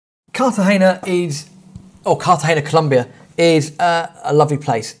Cartagena, Colombia is a lovely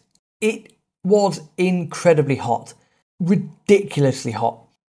place. It was incredibly hot, ridiculously hot.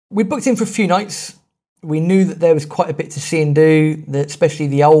 We booked in for a few nights. We knew that there was quite a bit to see and do, especially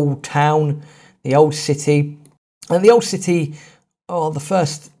the old town, the old city. And the old city, the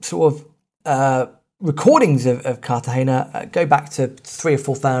first sort of recordings of Cartagena go back to 3,000 or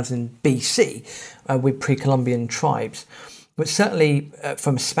 4,000 BC with pre-Columbian tribes. But certainly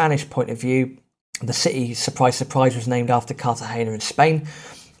from a Spanish point of view, the city, surprise, surprise, was named after Cartagena in Spain,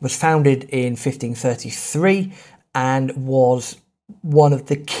 was founded in 1533 and was one of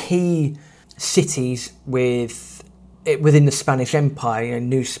the key cities within the Spanish Empire,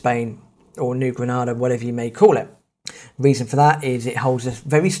 New Spain or New Granada, whatever you may call it. The reason for that is it holds a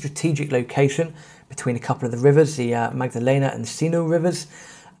very strategic location between a couple of the rivers, the Magdalena and Sinu rivers,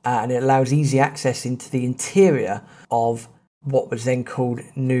 and it allows easy access into the interior of what was then called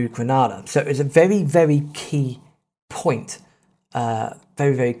New Granada. So it was a very, very key point, very,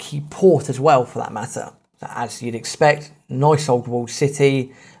 very key port as well for that matter. As you'd expect, nice old walled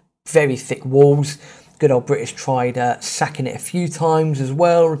city, very thick walls. Good old British tried sacking it a few times as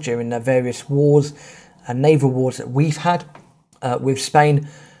well during the various wars and naval wars that we've had with Spain.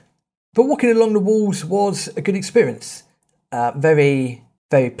 But walking along the walls was a good experience. Very,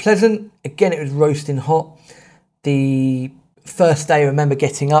 very pleasant. Again, it was roasting hot. The first day I remember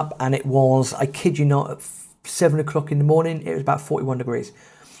getting up and it was, I kid you not, at 7 o'clock in the morning, it was about 41 degrees.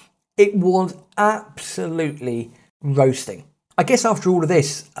 It was absolutely roasting. I guess after all of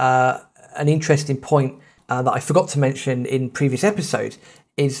this, an interesting point that I forgot to mention in previous episodes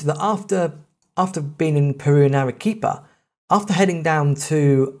is that after being in Peru and Arequipa, after heading down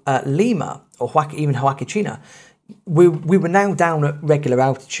to Lima or even Huacachina, we were now down at regular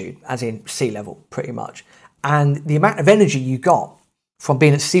altitude, as in sea level, pretty much. And the amount of energy you got from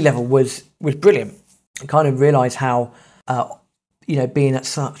being at sea level was brilliant. I kind of realised how, being at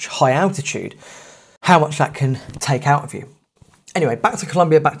such high altitude, how much that can take out of you. Anyway, back to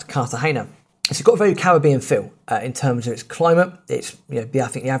Colombia, back to Cartagena. It's got a very Caribbean feel in terms of its climate. It's, I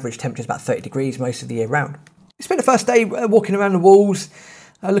think the average temperature is about 30 degrees most of the year round. We spent the first day walking around the walls,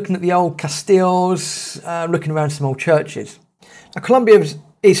 looking at the old castillos, looking around some old churches. Now, Colombia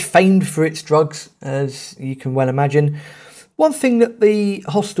is famed for its drugs, as you can well imagine. One thing that the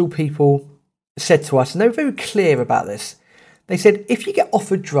hostel people said to us, and they were very clear about this, they said, if you get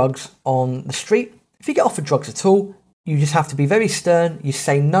offered drugs on the street, if you get offered drugs at all, you just have to be very stern. You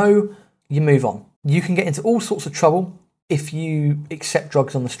say no, you move on. You can get into all sorts of trouble if you accept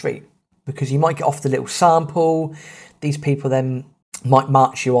drugs on the street, because you might get offered a little sample. These people then might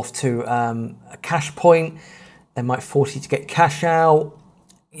march you off to a cash point. They might force you to get cash out.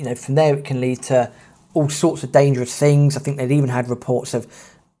 From there it can lead to all sorts of dangerous things. I think they'd even had reports of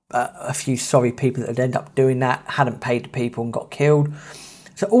a few sorry people that had ended up doing that, hadn't paid the people and got killed.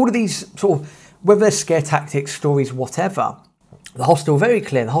 So all of these sort of, whether they're scare tactics, stories, whatever, the hostel were very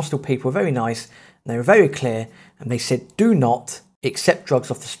clear. The hostel people were very nice. And they were very clear. And they said, do not accept drugs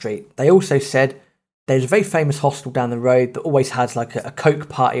off the street. They also said, there's a very famous hostel down the road that always has like a Coke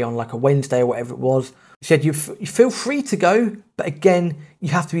party on like a Wednesday or whatever it was. He said, you feel free to go, but again, you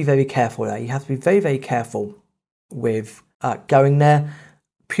have to be very careful there. You have to be very, very careful with going there,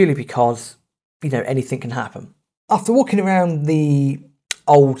 purely because, anything can happen. After walking around the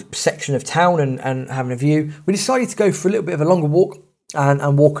old section of town and having a view, we decided to go for a little bit of a longer walk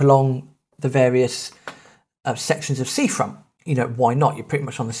and walk along the various sections of seafront. Why not? You're pretty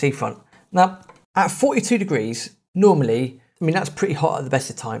much on the seafront. Now, at 42 degrees, normally, that's pretty hot at the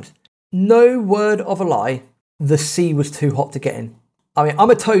best of times. No word of a lie, the sea was too hot to get in. I'm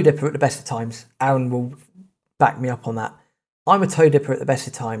a toe dipper at the best of times. Aaron will back me up on that. I'm a toe dipper at the best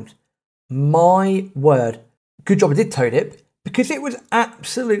of times. My word, good job I did toe dip, because it was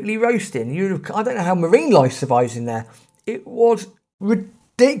absolutely roasting. I don't know how marine life survives in there. It was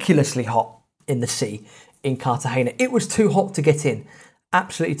ridiculously hot in the sea in Cartagena. It was too hot to get in.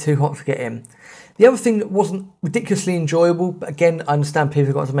 Absolutely too hot to get in. The other thing that wasn't ridiculously enjoyable, but again, I understand people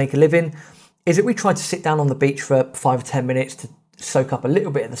have got to make a living, is that we tried to sit down on the beach for 5 or 10 minutes to soak up a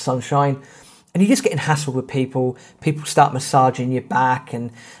little bit of the sunshine, and you're just getting hassled with people. People start massaging your back,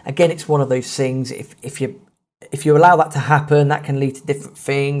 and again, it's one of those things, if you allow that to happen, that can lead to different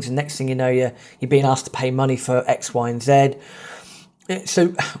things, and next thing you know, you're being asked to pay money for X, Y, and Z.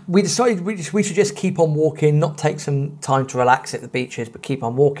 So we decided we should just keep on walking, not take some time to relax at the beaches, but keep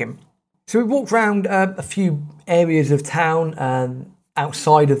on walking. So we walked around a few areas of town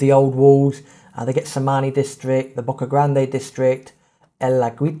outside of the old walls. The Getsemani district, the Boca Grande district, El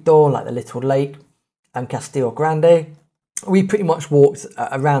Laguito, like the little lake, and Castillo Grande. We pretty much walked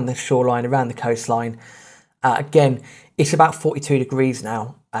around the shoreline, around the coastline. Again, it's about 42 degrees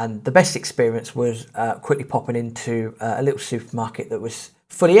now, and the best experience was quickly popping into a little supermarket that was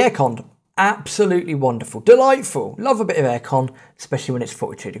fully airconned. Absolutely wonderful, delightful. Love a bit of aircon, especially when it's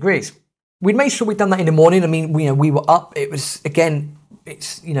 42 degrees. We'd made sure we'd done that in the morning. I mean, we were up. It was, again,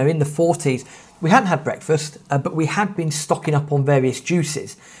 it's, in the 40s. We hadn't had breakfast, but we had been stocking up on various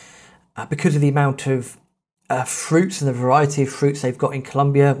juices because of the amount of fruits and the variety of fruits they've got in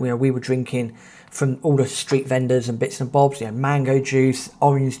Colombia. We were drinking from all the street vendors and bits and bobs. Mango juice,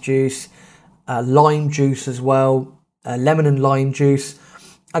 orange juice, lime juice as well, lemon and lime juice,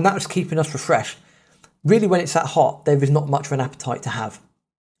 and that was keeping us refreshed. Really, when it's that hot, there is not much of an appetite to have.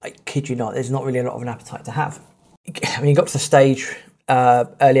 I kid you not, there's not really a lot of an appetite to have. I mean, you got to the stage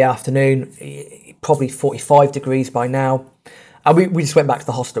early afternoon, probably 45 degrees by now, and we just went back to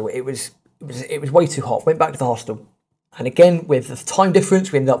the hostel. It was way too hot. Went back to the hostel, and again, with the time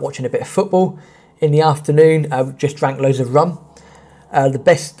difference, we ended up watching a bit of football in the afternoon. Just drank loads of rum.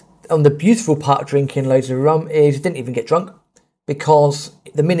 The beautiful part of drinking loads of rum is you didn't even get drunk, because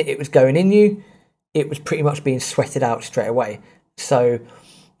the minute it was going in you, it was pretty much being sweated out straight away. So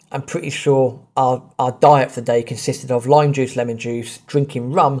I'm pretty sure our diet for the day consisted of lime juice, lemon juice,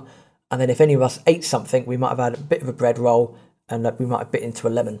 drinking rum, and then if any of us ate something, we might have had a bit of a bread roll, and we might have bit into a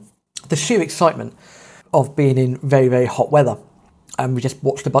lemon. The sheer excitement of being in very, very hot weather. And we just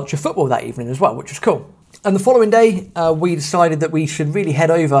watched a bunch of football that evening as well, which was cool. And the following day, we decided that we should really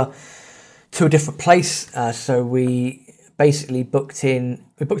head over to a different place. So we basically booked in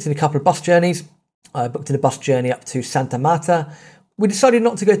a couple of bus journeys. Booked in a bus journey up to Santa Marta. We decided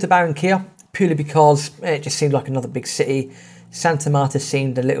not to go to Barranquilla, purely because it just seemed like another big city. Santa Marta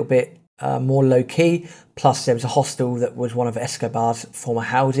seemed a little bit more low-key. Plus, there was a hostel that was one of Escobar's former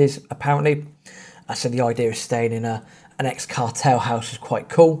houses, apparently. So the idea of staying in an ex-cartel house was quite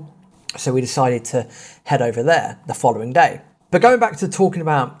cool. So we decided to head over there the following day. But going back to talking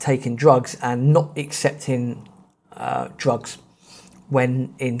about taking drugs and not accepting drugs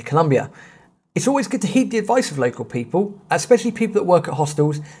when in Colombia, it's always good to heed the advice of local people, especially people that work at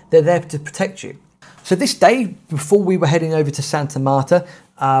hostels. They're there to protect you. So this day, before we were heading over to Santa Marta,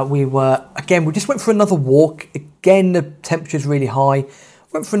 we just went for another walk. Again, the temperature's really high.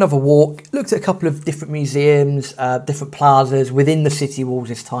 Went for another walk, looked at a couple of different museums, different plazas within the city walls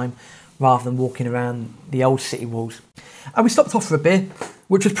this time, rather than walking around the old city walls. And we stopped off for a beer,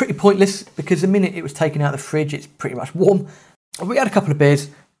 which was pretty pointless, because the minute it was taken out of the fridge, it's pretty much warm. And we had a couple of beers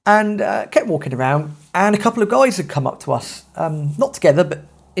and kept walking around, and a couple of guys had come up to us, not together, but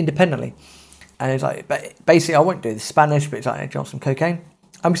independently. And it's like, basically, I won't do the Spanish, but it's like, hey, do you want some cocaine?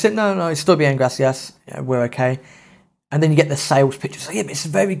 And we said, no, estoy bien, gracias. We're okay. And then you get the sales pitches. So, yeah, but it's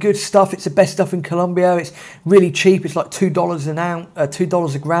very good stuff. It's the best stuff in Colombia. It's really cheap. It's like $2 an ounce,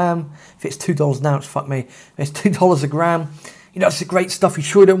 $2 a gram. If it's $2 an ounce, fuck me. It's $2 a gram. It's the great stuff. You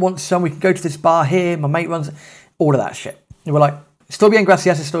sure don't want some? We can go to this bar here. My mate runs it. All of that shit. And we're like, estoy bien,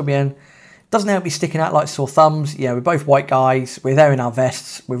 gracias, estoy bien. Doesn't help me sticking out like sore thumbs. Yeah, we're both white guys. We're there in our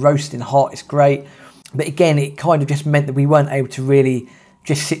vests. We're roasting hot. It's great. But again, it kind of just meant that we weren't able to really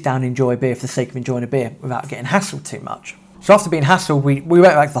just sit down and enjoy a beer for the sake of enjoying a beer without getting hassled too much. So after being hassled, we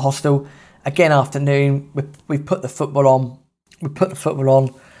went back to the hostel. Again, afternoon, we put the football on.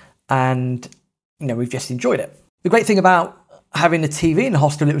 And, we've just enjoyed it. The great thing about having the TV in the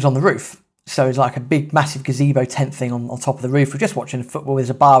hostel, it was on the roof. So it's like a big, massive gazebo tent thing on top of the roof. We're just watching football. There's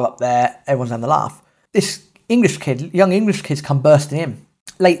a bar up there. Everyone's having a laugh. This young English kid's come bursting in.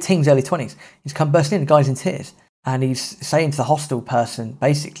 Late teens, early 20s. He's come bursting in. The guy's in tears. And he's saying to the hostel person,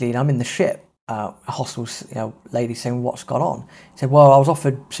 basically, I'm in the ship. Hostel's lady saying, what's gone on? He said, well, I was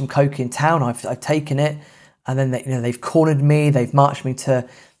offered some coke in town. I've taken it. And then they've cornered me. They've marched me to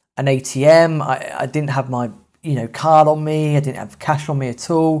an ATM. I didn't have my card on me. I didn't have cash on me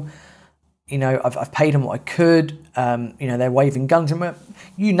at all. I've paid them what I could. They're waving guns and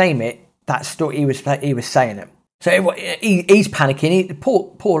you name it. That story, he was saying it. So he's panicking.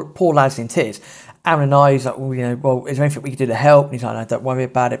 Poor lad's in tears. Aaron and I, he's like, well, is there anything we can do to help? And he's like, no, don't worry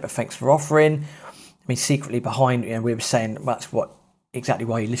about it, but thanks for offering. I mean, secretly behind, we were saying, well, that's exactly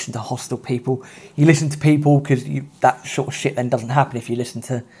why you listen to hostel people. You listen to people because that sort of shit then doesn't happen if you listen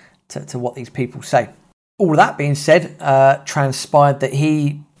to what these people say. All of that being said, transpired that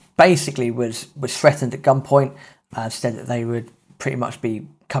he basically was threatened at gunpoint, said that they would pretty much be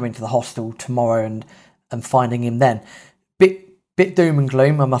coming to the hostel tomorrow and finding him then. Bit doom and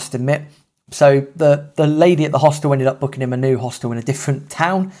gloom, I must admit. So the lady at the hostel ended up booking him a new hostel in a different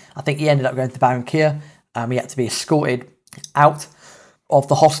town. I think he ended up going to Barranquilla. He had to be escorted out of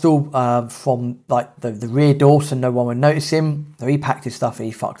the hostel from like the rear door, so no one would notice him. So he packed his stuff,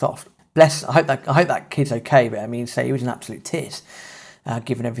 he fucked off. Bless. I hope that kid's okay. But I mean, say he was in absolute tears,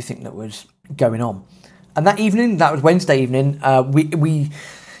 given everything that was going on. And that evening, that was Wednesday evening, we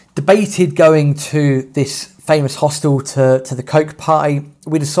debated going to this famous hostel to the Coke party.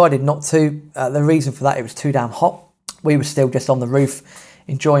 We decided not to. The reason for that, it was too damn hot. We were still just on the roof,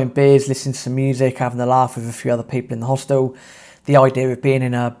 enjoying beers, listening to some music, having a laugh with a few other people in the hostel. The idea of being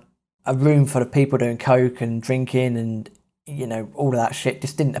in a room full of people doing Coke and drinking and, you know, all of that shit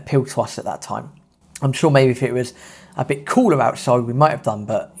just didn't appeal to us at that time. I'm sure maybe if it was a bit cooler outside, we might have done,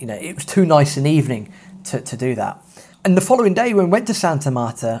 but, you know, it was too nice an evening to do that. And the following day, when we went to Santa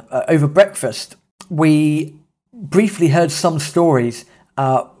Marta over breakfast, we briefly heard some stories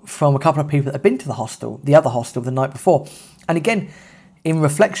from a couple of people that had been to the hostel, the other hostel, the night before. And again, in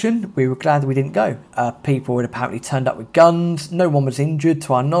reflection, we were glad that we didn't go. People had apparently turned up with guns. No one was injured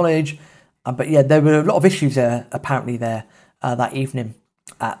to our knowledge. But yeah, there were a lot of issues apparently there that evening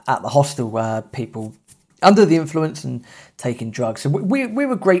at the hostel. People under the influence and taking drugs. So we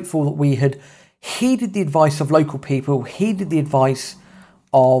were grateful that we had heeded the advice of local people, heeded the advice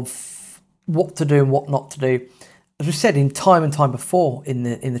of what to do and what not to do. As we said in time and time before in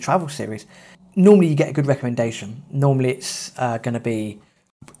the travel series, normally you get a good recommendation. Normally it's going to be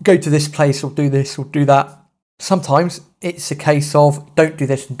go to this place or do this or do that. Sometimes it's a case of don't do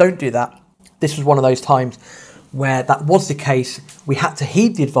this and don't do that. This was one of those times where that was the case. We had to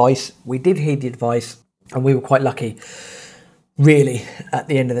heed the advice. We did heed the advice, and we were quite lucky, really, at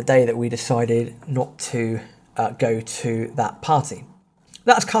the end of the day, that we decided not to go to that party.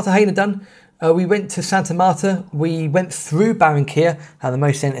 That's Cartagena done. We went to Santa Marta. We went through Barranquilla. The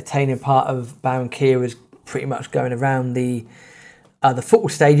most entertaining part of Barranquilla was pretty much going around the football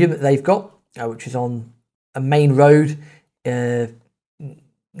stadium that they've got, which is on a main road, near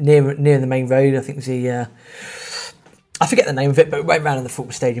the main road. I think it's I forget the name of it, but we went around in the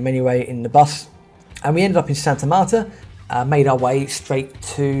football stadium anyway in the bus, and we ended up in Santa Marta. Made our way straight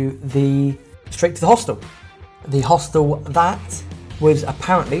to the hostel. The hostel that was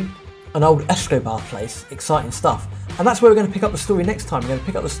apparently an old Escobar place. Exciting stuff. And that's where we're going to pick up the story next time. We're going to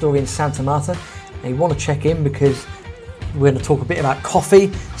pick up the story in Santa Marta. And you want to check in because we're going to talk a bit about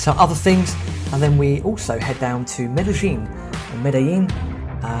coffee, some other things, and then we also head down to Medellin,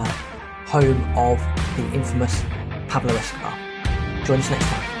 home of the infamous Pablo Escobar. Join us next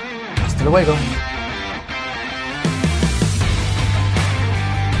time. Hasta luego.